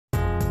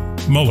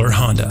Muller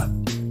Honda.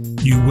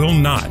 You will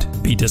not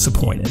be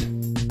disappointed.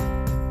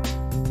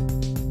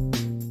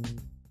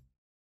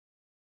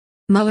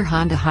 Muller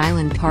Honda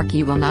Highland Park.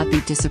 You will not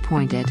be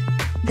disappointed.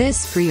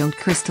 This pre-owned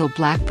crystal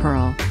black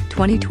pearl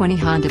 2020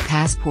 Honda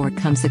Passport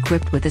comes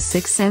equipped with a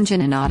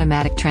 6-engine and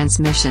automatic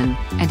transmission,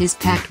 and is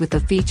packed with the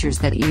features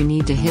that you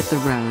need to hit the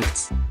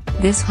roads.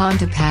 This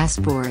Honda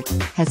Passport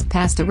has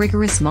passed a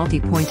rigorous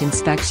multi-point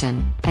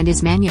inspection, and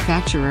is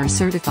manufacturer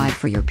certified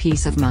for your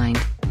peace of mind.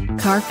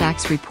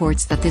 Carfax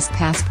reports that this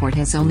Passport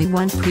has only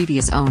one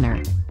previous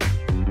owner.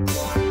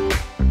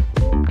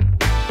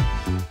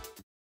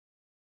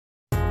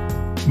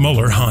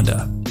 Muller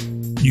Honda.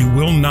 You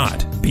will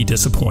not be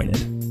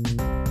disappointed.